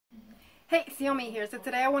Hey, Xiaomi here. So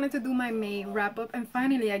today I wanted to do my May wrap-up, and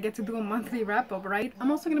finally I get to do a monthly wrap-up, right? I'm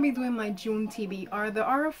also going to be doing my June TBR. There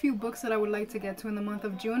are a few books that I would like to get to in the month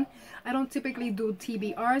of June. I don't typically do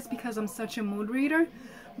TBRs because I'm such a mood reader,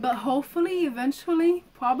 but hopefully, eventually,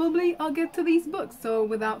 probably I'll get to these books. So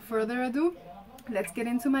without further ado, let's get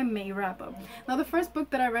into my May wrap-up. Now, the first book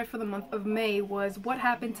that I read for the month of May was What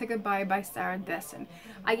Happened to Goodbye by Sarah Dessen.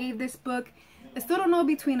 I gave this book, I still don't know,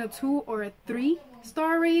 between a 2 or a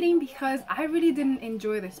 3-star rating because I really didn't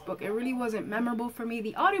enjoy this book. It really wasn't memorable for me.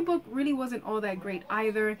 The audiobook really wasn't all that great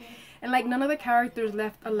either, and like none of the characters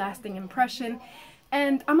left a lasting impression.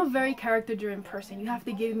 And I'm a very character-driven person. You have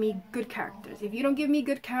to give me good characters. If you don't give me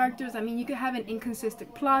good characters, I mean, you can have an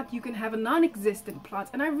inconsistent plot, you can have a non-existent plot,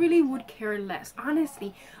 and I really would care less.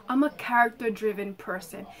 Honestly, I'm a character-driven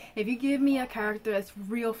person. If you give me a character that's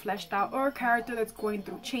real fleshed out, or a character that's going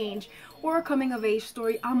through change, or a coming-of-age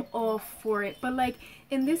story, I'm all for it. But like,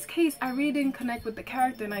 in this case, I really didn't connect with the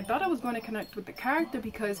character, and I thought I was going to connect with the character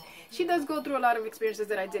because she does go through a lot of experiences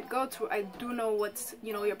that I did go through. I do know what's,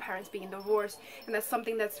 you know, your parents being divorced, and that's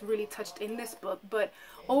something that's really touched in this book. But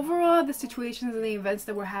overall, the situations and the events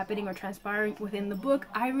that were happening or transpiring within the book,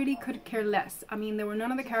 I really could care less. I mean, there were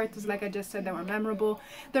none of the characters, like I just said, that were memorable.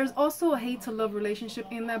 There's also a hate-to-love relationship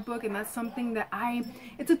in that book, and that's something that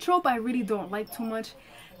it's a trope I really don't like too much.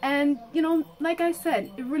 And, you know, like I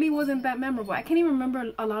said, it really wasn't that memorable. I can't even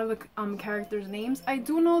remember a lot of the characters' names. I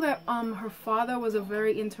do know that her father was a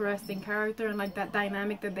very interesting character, and like that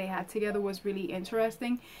dynamic that they had together was really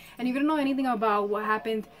interesting. And if you don't know anything about What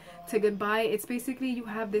Happened to Goodbye, it's basically you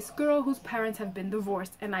have this girl whose parents have been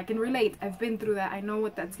divorced, and I can relate. I've been through that. I know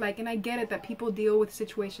what that's like, and I get it that people deal with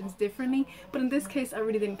situations differently, but in this case I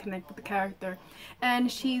really didn't connect with the character.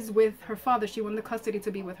 And she's with her father. She won the custody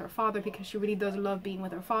to be with her father because she really does love being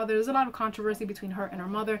with her father. There's a lot of controversy between her and her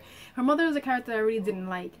mother. Her mother is a character I really didn't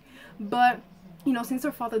like, but you know, since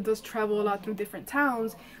her father does travel a lot through different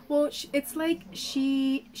towns, well, it's like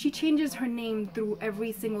she changes her name through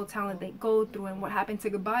every single town that they go through. And What Happened to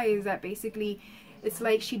Goodbye is that basically it's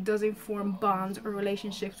like she doesn't form bonds or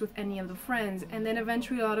relationships with any of the friends, and then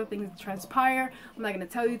eventually a lot of things transpire. I'm not going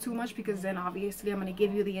to tell you too much because then obviously I'm going to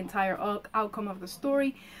give you the entire outcome of the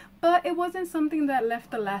story, but it wasn't something that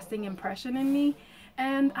left a lasting impression in me.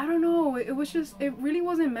 And I don't know, it really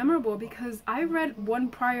wasn't memorable because I read one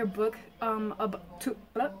prior book, I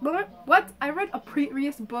read a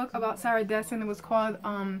previous book about Sarah Dessen. It was called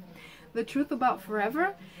The Truth About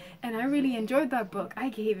Forever, and I really enjoyed that book. I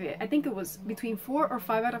gave it, I think it was between 4 or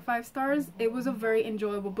 5 out of 5 stars. It was a very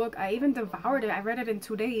enjoyable book. I even devoured it. I read it in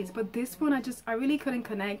 2 days, but this one I really couldn't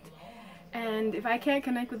connect. And if I can't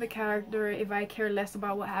connect with the character, if I care less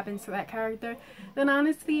about what happens to that character, then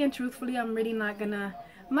honestly and truthfully, I'm not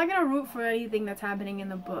gonna root for anything that's happening in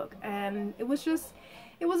the book. And it was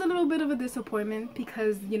a little bit of a disappointment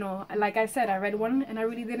because, you know, like I said, I read one and I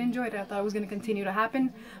really did enjoy it. I thought it was going to continue to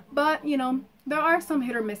happen, but you know, there are some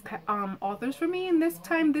hit or miss authors for me, and this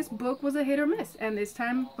time this book was a hit or miss, and this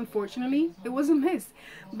time unfortunately it was a miss.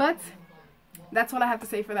 But that's all I have to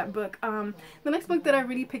say for that book. The next book that I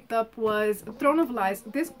really picked up was Throne of Lies.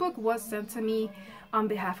 This book was sent to me on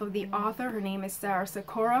behalf of the author. Her name is Sarah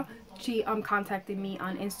Sakura. She contacted me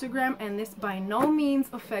on Instagram, and this by no means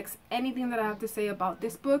affects anything that I have to say about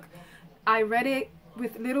this book. I read it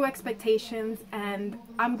with little expectations, and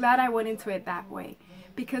I'm glad I went into it that way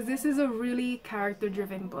because this is a really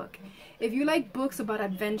character-driven book. If you like books about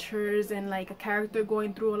adventures and like a character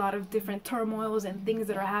going through a lot of different turmoils and things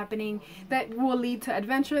that are happening that will lead to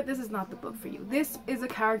adventure, this is not the book for you. This is a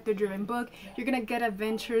character-driven book. You're gonna get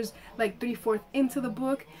adventures like 3/4 into the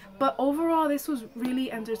book, but overall this was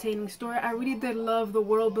really entertaining story. I really did love the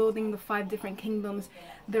world building, the 5 different kingdoms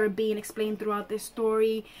that are being explained throughout this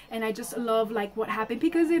story, and I just love like what happened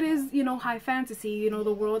because it is, you know, high fantasy. You know,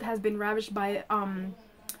 the world has been ravaged by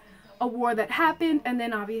a war that happened, and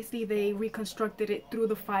then obviously they reconstructed it through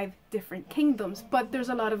the 5 different kingdoms. But there's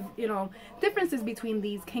a lot of, you know, differences between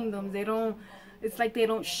these kingdoms. It's like they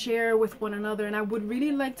don't share with one another, and I would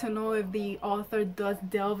really like to know if the author does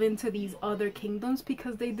delve into these other kingdoms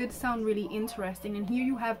because they did sound really interesting. And here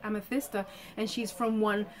you have Amethysta, and she's from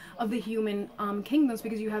one of the human kingdoms,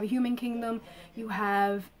 because you have a human kingdom, you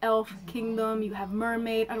have elf kingdom, you have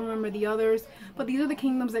mermaid, I don't remember the others, but these are the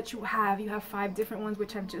kingdoms that you have. You have 5 different ones,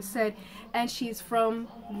 which I've just said, and she's from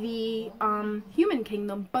the human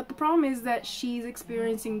kingdom. But the problem is that she's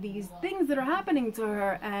experiencing these things that are happening to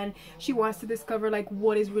her, and she wants to discover like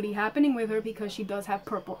what is really happening with her because she does have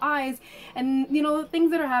purple eyes, and you know, things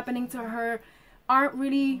that are happening to her aren't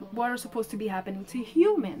really what are supposed to be happening to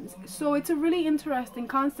humans. So it's a really interesting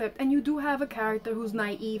concept, and you do have a character who's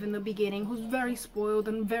naive in the beginning, who's very spoiled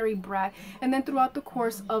and very brat, and then throughout the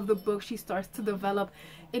course of the book she starts to develop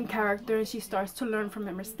in character and she starts to learn from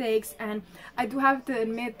her mistakes. And I do have to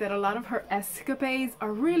admit that a lot of her escapades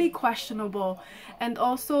are really questionable, and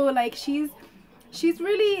also like she's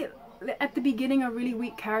really at the beginning a really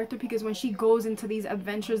weak character, because when she goes into these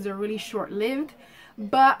adventures they're really short-lived.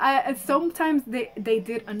 But sometimes they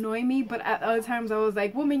did annoy me, but at other times I was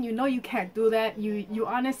like, woman, you know you can't do that. You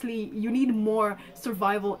honestly, you need more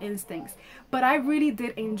survival instincts. But I really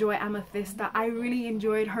did enjoy Amethysta. I really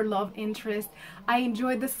enjoyed her love interest. I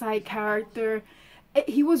enjoyed the side character.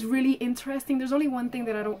 He was really interesting. There's only one thing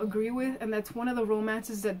that I don't agree with, and that's one of the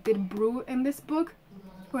romances that did brew in this book,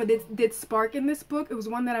 or did spark in this book. It was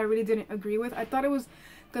one that I really didn't agree with. I thought it was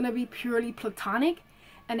gonna be purely platonic,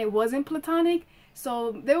 and it wasn't platonic. So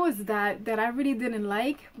there was that I really didn't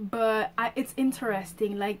like, but it's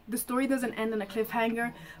interesting. Like, the story doesn't end on a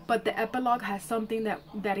cliffhanger, but the epilogue has something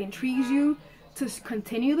that intrigues you to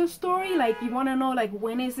continue the story. Like, you want to know, like,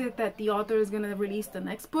 when is it that the author is gonna release the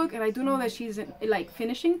next book. And I do know that she's like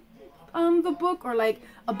finishing the book, or like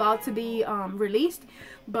about to be released.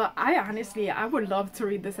 But I would love to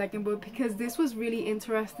read the second book, because this was really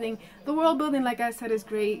interesting. The world building, like I said, is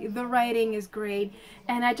great. The writing is great,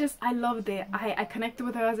 and I loved it. I connected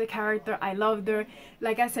with her as a character. I loved her.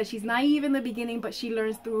 Like I said, she's naive in the beginning, but she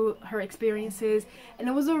learns through her experiences, and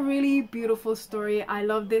it was a really beautiful story. I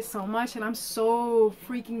loved this so much, and I'm so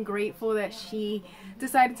freaking grateful that she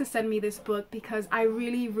decided to send me this book, because I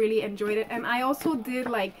really enjoyed it. And I also did,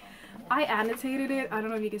 like, I annotated it. I don't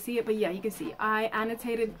know if you can see it, but yeah, you can see I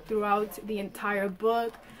annotated throughout the entire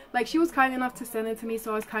book. Like, she was kind enough to send it to me,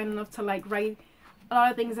 so I was kind enough to like write a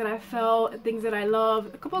lot of things that I felt, things that I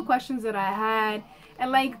loved, a couple of questions that I had,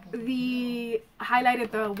 and like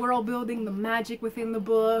highlighted the world building, the magic within the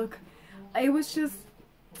book. It was just,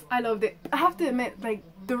 I loved it. I have to admit, like,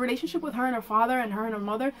 the relationship with her and her father and her and her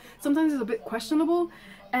mother sometimes is a bit questionable,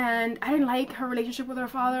 and I didn't like her relationship with her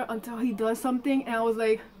father until he does something, and I was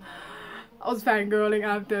like, I was fangirling.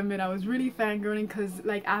 I have to admit, I was really fangirling, because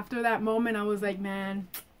like after that moment I was like, man,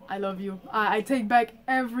 I love you. I take back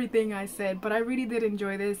everything I said. But I really did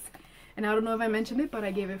enjoy this, and I don't know if I mentioned it, but I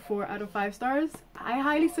gave it 4 out of 5 stars. I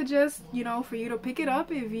highly suggest, you know, for you to pick it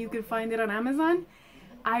up if you can find it on Amazon.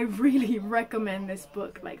 I really recommend this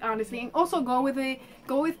book, like, honestly. And also go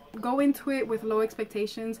into it with low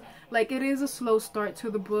expectations. Like, it is a slow start to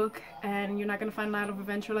the book, and you're not gonna find a lot of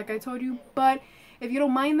adventure like I told you, but if you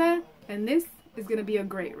don't mind that, then this is gonna be a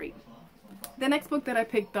great read. The next book that I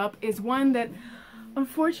picked up is one that,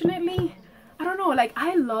 unfortunately, I don't know, like,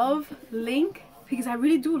 I love Link, because I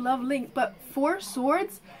really do love Link, but Four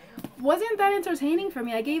Swords wasn't that entertaining for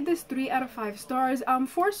me. I gave this 3 out of 5 stars.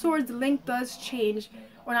 Four Swords, Link does change,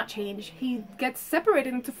 or not change, he gets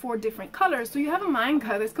separated into 4 different colors. So you have a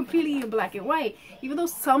manga that's completely in black and white. Even though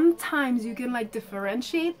sometimes you can like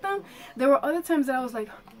differentiate them, there were other times that I was like,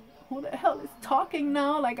 who the hell is talking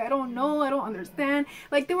now? Like, I don't know, I don't understand.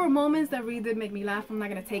 Like, there were moments that really did make me laugh. I'm not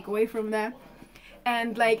gonna take away from that.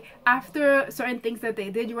 And like, after certain things that they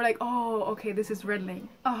did, you were like, oh, okay, this is Red Link.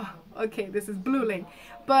 Oh, okay, this is Blue Link.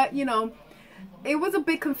 But you know, it was a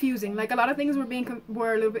bit confusing. Like, a lot of things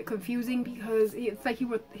were a little bit confusing, because it's like he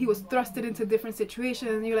was thrusted into different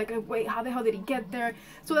situations, and you're like, wait, how the hell did he get there?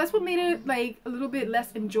 So that's what made it like a little bit less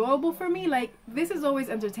enjoyable for me. Like, this is always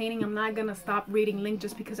entertaining. I'm not gonna stop reading Link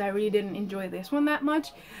just because I really didn't enjoy this one that much.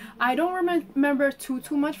 I don't remember too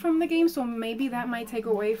much from the game, so maybe that might take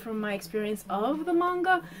away from my experience of the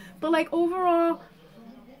manga. But like, overall,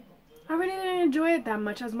 I really didn't enjoy it that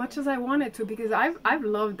much as I wanted to, because I've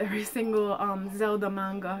loved every single Zelda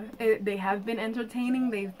manga. They have been entertaining,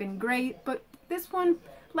 they've been great, but this one,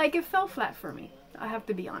 like, it fell flat for me. I have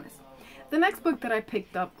to be honest. The next book that I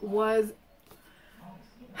picked up was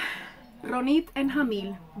Ronit and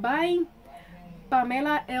Hamil by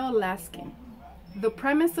Pamela L. Laskin. The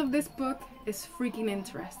premise of this book is freaking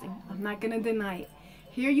interesting. I'm not gonna deny it.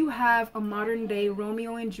 Here you have a modern day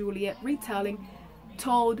Romeo and Juliet retelling,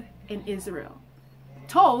 told in Israel,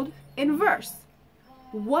 told in verse.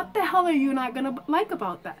 What the hell are you not gonna like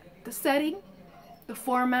about that? The setting, the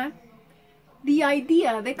format, the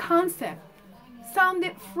idea, the concept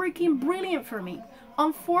sounded freaking brilliant for me.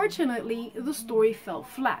 Unfortunately, the story fell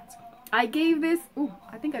flat. I gave this, ooh,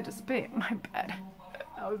 I think I just spit, my bad.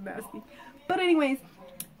 That was nasty. But anyways,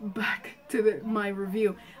 back to my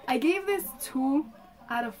review. I gave this 2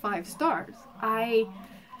 out of 5 stars.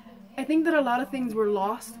 I think that a lot of things were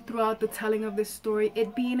lost throughout the telling of this story.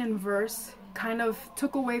 It being in verse kind of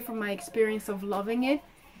took away from my experience of loving it,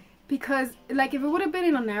 because like if it would have been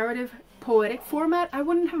in a narrative poetic format, I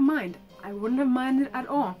wouldn't have minded. I wouldn't have minded at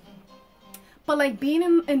all. But like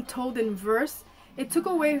being told in verse, it took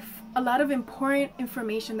away a lot of important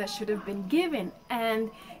information that should have been given. And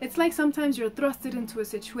it's like sometimes you're thrusted into a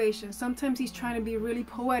situation. Sometimes he's trying to be really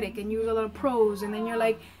poetic and use a lot of prose, and then you're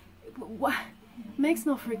like, what? Makes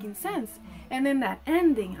no freaking sense. And then that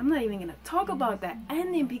ending, I'm not even gonna talk about that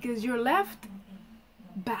ending because you're left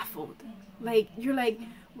baffled. Like you're like,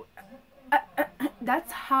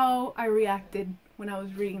 that's how I reacted when I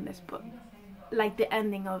was reading this book. Like the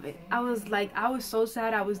ending of it, I was like, I was so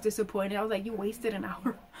sad, I was disappointed. I was like, you wasted an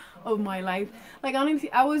hour of my life. Like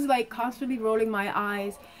honestly, I was like constantly rolling my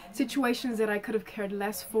eyes. Situations that I could have cared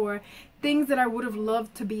less for, things that I would have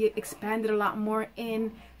loved to be expanded a lot more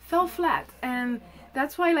in, fell flat. And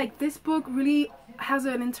that's why like this book really has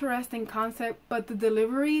an interesting concept, but the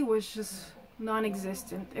delivery was just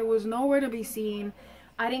non-existent. It was nowhere to be seen.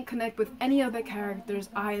 I didn't connect with any of the characters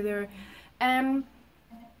either, and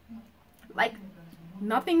like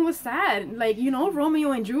nothing was sad. Like, you know,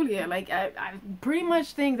 Romeo and Juliet, like I pretty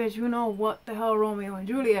much think that you know what the hell Romeo and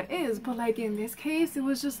Juliet is, but like in this case it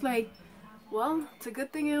was just like, well, it's a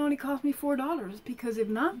good thing it only cost me $4, because if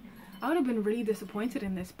not, I would have been really disappointed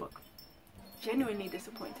in this book. Genuinely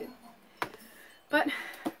disappointed. But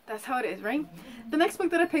that's how it is, right? The next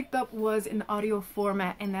book that I picked up was in audio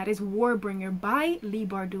format, and that is Warbringer by Leigh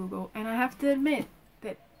Bardugo. And I have to admit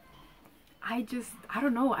that I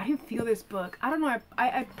don't know, I didn't feel this book. I don't know,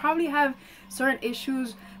 I probably have certain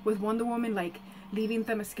issues with Wonder Woman, like leaving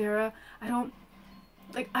Themyscira. I don't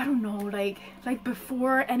know, like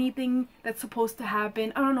before anything that's supposed to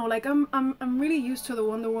happen. I don't know, like I'm really used to the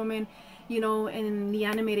Wonder Woman, you know, in the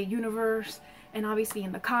animated universe and obviously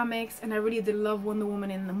in the comics, and I really did love Wonder Woman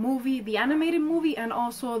in the movie, the animated movie, and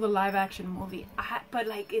also the live action movie. But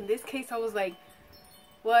like in this case I was like,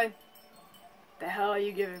 what the hell are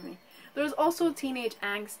you giving me? There's also teenage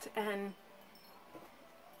angst, and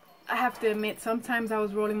I have to admit sometimes I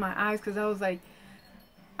was rolling my eyes because I was like,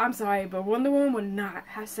 I'm sorry, but Wonder Woman would not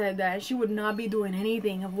have said that. She would not be doing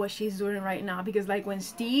anything of what she's doing right now, because like when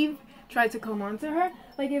Steve tried to come on to her,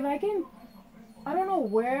 like if I can, I don't know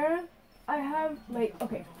where I have, like,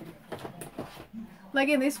 okay, like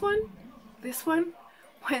in this one,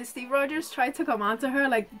 when Steve Rogers tried to come on to her,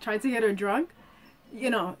 like tried to get her drunk, you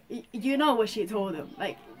know what she told him.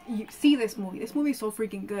 Like, you see this movie is so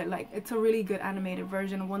freaking good. Like, it's a really good animated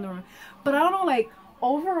version of Wonder Woman. But I don't know, like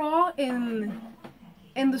overall in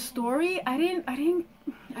the story, I didn't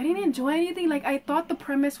enjoy anything. Like, I thought the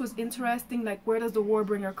premise was interesting, like where does the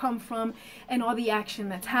Warbringer come from, and all the action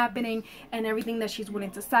that's happening and everything that she's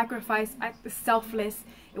willing to sacrifice. Selfless.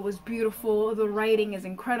 It was beautiful. The writing is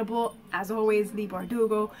incredible, as always, Leigh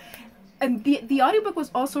Bardugo. And the audiobook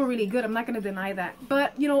was also really good, I'm not going to deny that.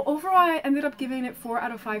 But, you know, overall I ended up giving it 4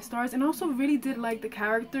 out of 5 stars. And also really did like the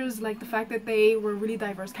characters, like the fact that they were really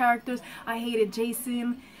diverse characters. I hated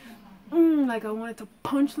Jason. Like, I wanted to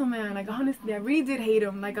punch the man. Like, honestly, I really did hate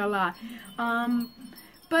him, like, a lot.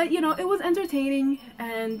 But, you know, it was entertaining,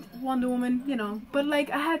 and Wonder Woman, you know. But, like,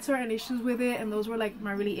 I had certain issues with it, and those were, like,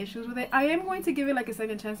 my really issues with it. I am going to give it, like, a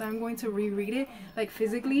second chance. I'm going to reread it, like,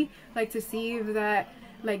 physically, like, to see if that,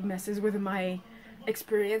 like, messes with my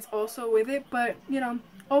experience also with it. But, you know,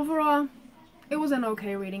 overall, it was an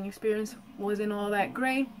okay reading experience. Wasn't all that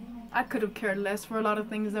great. I could have cared less for a lot of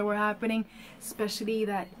things that were happening, especially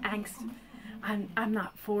that angst. I'm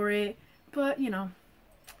not for it, but you know,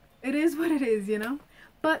 it is what it is, you know.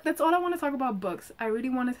 But that's all I want to talk about books. I really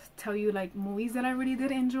want to tell you like movies that I really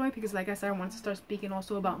did enjoy, because like I said, I want to start speaking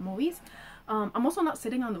also about movies. I'm also not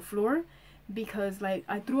sitting on the floor because like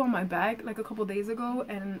I threw on my bag like a couple days ago,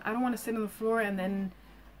 and I don't want to sit on the floor and then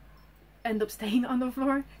end up staying on the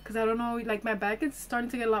floor, because I don't know, like my back is starting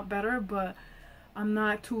to get a lot better, but I'm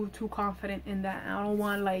not too confident in that. I don't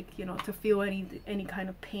want, like, you know, to feel any kind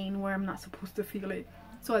of pain where I'm not supposed to feel it.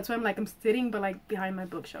 So that's why I'm sitting, but like behind my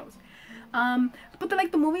bookshelves. But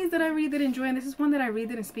the movies that I really did enjoy, and this is one that I really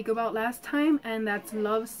didn't speak about last time, and that's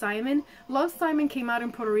Love, Simon. Love, Simon came out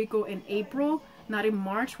in Puerto Rico in April, not in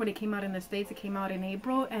March when it came out in the States. It came out in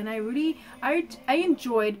April, and I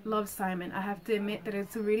enjoyed Love, Simon. I have to admit that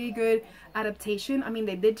it's a really good adaptation. I mean,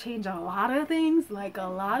 they did change a lot of things,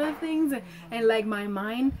 and like my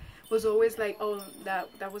mind was always like, oh,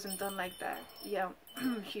 that wasn't done like that. Yeah,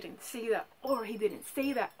 she didn't say that, or he didn't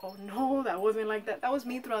say that. Oh no, that wasn't like that. That was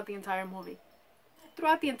me throughout the entire movie. But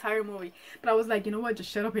I was like, you know what, just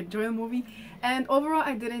shut up and enjoy the movie. And overall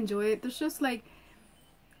I did enjoy it. There's just like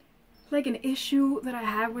an issue that I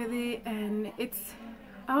have with it, and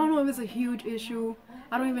I don't know if it's a huge issue.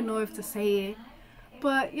 I don't even know if to say it,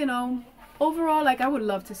 but you know, overall, like, I would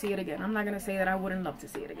love to see it again. I'm not gonna say that I wouldn't love to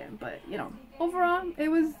see it again, but you know, overall it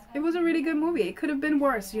was a really good movie. It could have been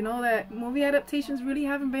worse, you know, that movie adaptations really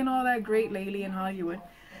haven't been all that great lately in Hollywood.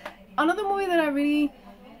 Another movie that I really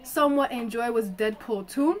somewhat enjoyed was Deadpool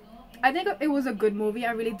 2. I think it was a good movie.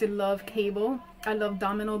 I really did love Cable. I love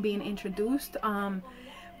Domino being introduced,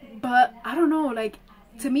 but I don't know, like,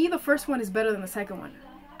 to me the first one is better than the second one.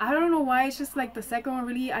 I don't know why. It's just like the second one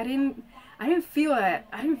really, I didn't feel that.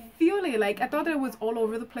 I didn't feel it. Like, I thought that it was all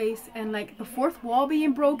over the place, and like the fourth wall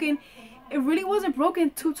being broken, it really wasn't broken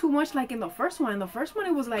too much like in the first one. In the first one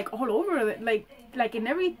it was like all over, like in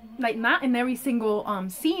every, like, not in every single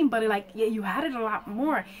scene, but like, yeah, you had it a lot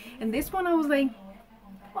more. And this one I was like,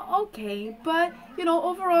 well, okay, but you know,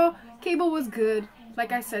 overall Cable was good.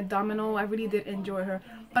 Like I said, Domino, I really did enjoy her,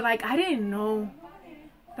 but like, I didn't know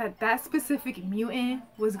that specific mutant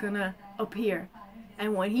was gonna appear,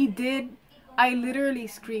 and when he did, I literally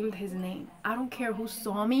screamed his name. I don't care who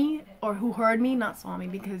saw me or who heard me. Not saw me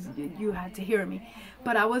because you had to hear me,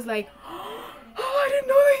 but I was like, oh, I didn't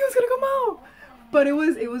know that he was gonna come out. But it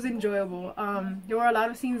was enjoyable. There were a lot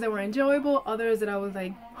of scenes that were enjoyable, others that I was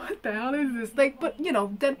like, what the hell is this? Like, but you know,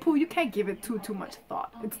 Deadpool, you can't give it too much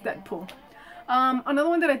thought. It's Deadpool. Another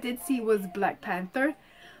one that I did see was Black Panther.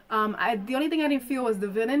 The only thing I didn't feel was the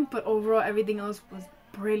villain, but overall everything else was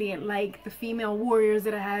brilliant. Like the female warriors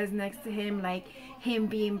that it has next to him, like him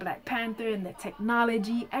being Black Panther, and the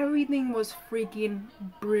technology, everything was freaking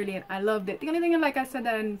brilliant. I loved it. The only thing, like I said,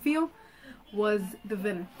 that I didn't feel was the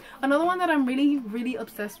villain. Another one that I'm really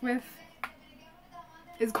obsessed with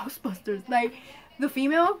is Ghostbusters. Like, the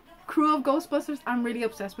female crew of Ghostbusters, I'm really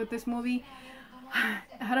obsessed with this movie.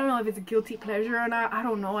 I don't know if it's a guilty pleasure or not. I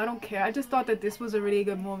don't know. I don't care. I just thought that this was a really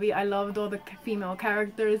good movie. I loved all the female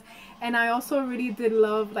characters, and I also really did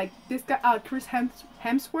love, like, this guy, Chris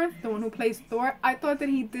Hemsworth, the one who plays Thor. I thought that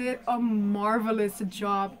he did a marvelous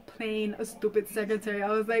job playing a stupid secretary. I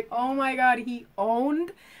was like, oh my god, he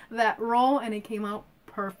owned that role, and it came out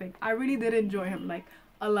perfect. I really did enjoy him, like,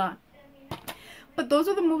 a lot. But those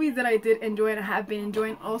are the movies that I did enjoy and I have been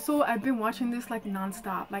enjoying. Also, I've been watching this like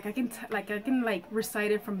non-stop. Like, I can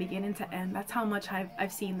recite it from beginning to end. That's how much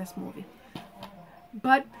I've seen this movie.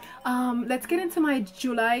 But let's get into my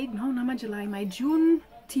my June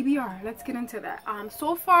TBR. Let's get into that.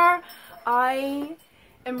 So far I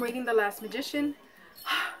am reading The Last Magician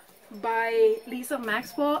by Lisa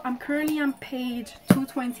Maxwell. I'm currently on page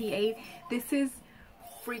 228. This is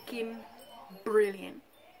freaking brilliant.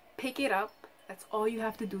 Pick it up. That's all you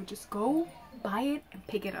have to do. Just go buy it and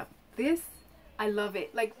pick it up. This, I love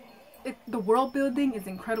it. Like, the world building is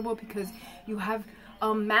incredible because you have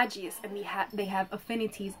Magius, and they have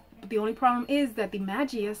affinities. But the only problem is that the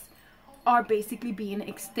Magius are basically being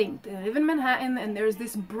extinct. They live in Manhattan, and there's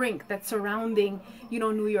this brink that's surrounding, you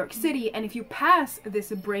know, New York City, and if you pass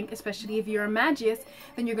this brink, especially if you're a Magius,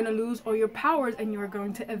 then you're gonna lose all your powers and you're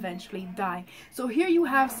going to eventually die. So here you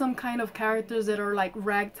have some kind of characters that are like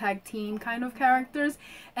ragtag team kind of characters,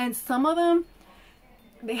 and some of them,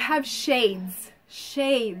 they have shades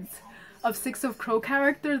of Six of Crow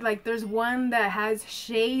characters. Like, there's one that has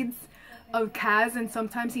shades of Kaz, and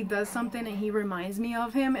sometimes he does something and he reminds me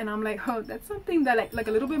of him, and I'm like, oh, that's something that like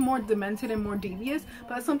a little bit more demented and more devious,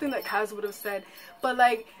 but that's something that Kaz would have said. But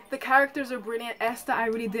like, the characters are brilliant. Esta, I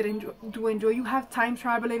really did enjoy. You have time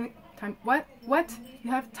traveling,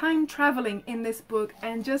 you have time traveling in this book,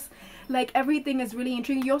 and just like everything is really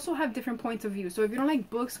intriguing. You also have different points of view, so if you don't like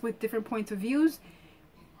books with different points of views,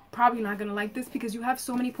 probably not gonna like this, because you have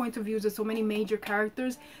so many points of views and so many major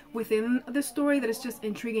characters within the story that it's just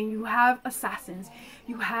intriguing. You have assassins,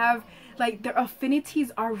 you have, like, their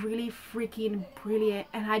affinities are really freaking brilliant,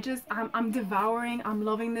 and I'm devouring, I'm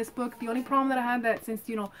loving this book. The only problem that I had, that since,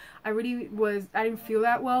 you know, I didn't feel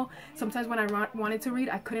that well, sometimes when I wanted to read,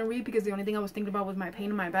 I couldn't read because the only thing I was thinking about was my pain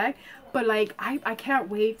in my back. But like, I can't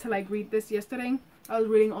wait to like read this. Yesterday I was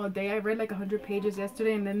reading all day. I read like 100 pages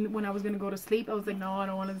yesterday, and then when I was gonna go to sleep, I was like, no, I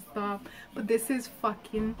don't want to stop. But this is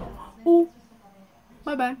fucking, oh,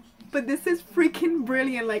 my bad. But this is freaking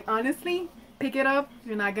brilliant. Like, honestly, pick it up.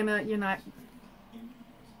 You're not gonna,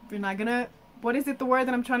 what is it, the word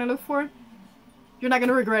that I'm trying to look for? You're not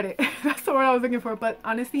gonna regret it. That's the word I was looking for. But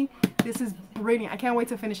honestly, this is brilliant. I can't wait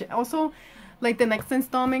to finish it. Also, like, the next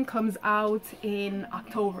installment comes out in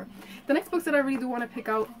October. The next books that I really do want to pick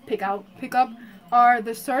up are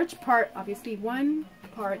The Search, part, obviously, 1,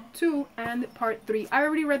 part 2, and part 3. I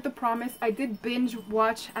already read The Promise. I did binge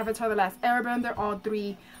watch Avatar: The Last Airbender, all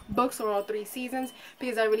 3 books, or all 3 seasons,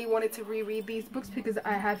 because I really wanted to reread these books because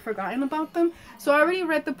I had forgotten about them. So I already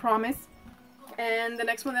read The Promise. And the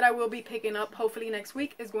next one that I will be picking up hopefully next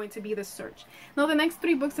week is going to be The Search. Now the next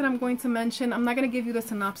 3 books that I'm going to mention, I'm not going to give you the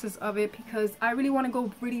synopsis of it because I really want to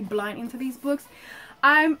go really blind into these books.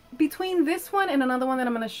 I'm between this one and another one that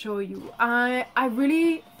I'm going to show you. I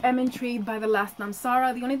really am intrigued by The Last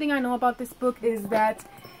Namsara. The only thing I know about this book is that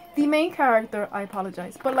the main character, I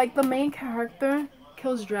apologize, but like the main character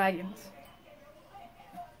kills dragons.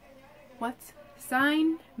 What?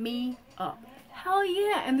 Sign me up. Hell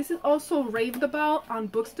yeah. And this is also raved about on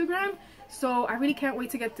Bookstagram, so I really can't wait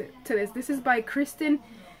to get to this. This is by Kristen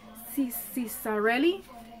Cisarelli.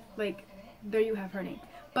 Like, there you have her name.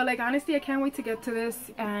 But like, honestly, I can't wait to get to this,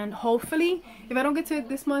 and hopefully if I don't get to it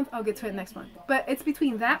this month, I'll get to it next month. But it's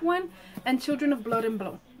between that one and Children of Blood and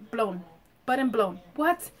Blown.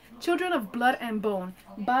 What? Children of Blood and Bone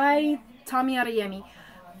by Tommy Adeyemi.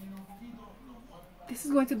 This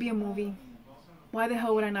is going to be a movie. Why the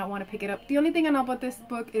hell would I not want to pick it up? The only thing I know about this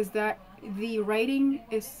book is that the writing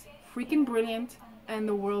is freaking brilliant and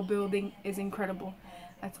the world building is incredible.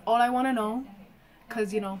 That's all I want to know,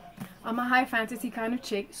 because, you know, I'm a high fantasy kind of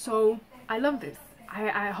chick, so I love this.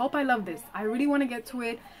 I hope I love this. I really want to get to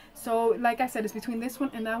it. So like I said, it's between this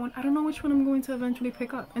one and that one. I don't know which one I'm going to eventually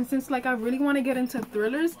pick up. And since like I really want to get into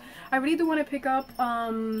thrillers, I really do want to pick up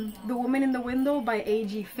The Woman in the Window by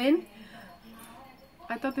A.G. Finn.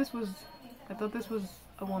 I thought this was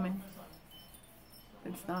a woman.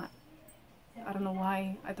 It's not. I don't know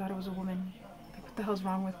why I thought it was a woman. Like, what the hell's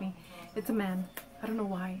wrong with me? It's a man. I don't know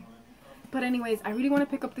why. But anyways, I really want to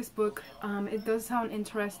pick up this book. It does sound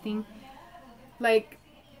interesting. Like,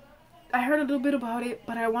 I heard a little bit about it,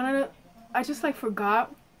 but I just like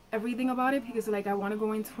forgot everything about it because like I want to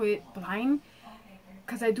go into it blind.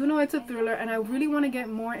 Because I do know it's a thriller, and I really want to get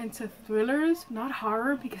more into thrillers, not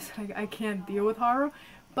horror, because like I can't deal with horror.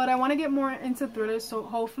 But I want to get more into thrillers, so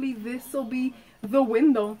hopefully this will be the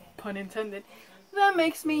window, pun intended, that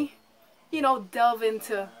makes me, you know, delve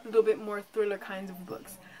into a little bit more thriller kinds of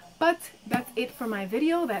books. But that's it for my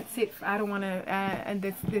video. That's it. I don't want to, and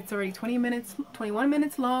it's already 21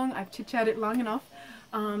 minutes long. I've chit-chatted long enough.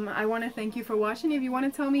 I want to thank you for watching. If you want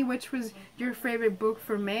to tell me which was your favorite book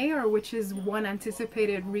for May, or which is one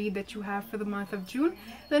anticipated read that you have for the month of June,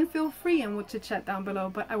 then feel free and we'll chit chat down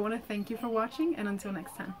below. But I want to thank you for watching, and until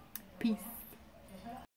next time, peace.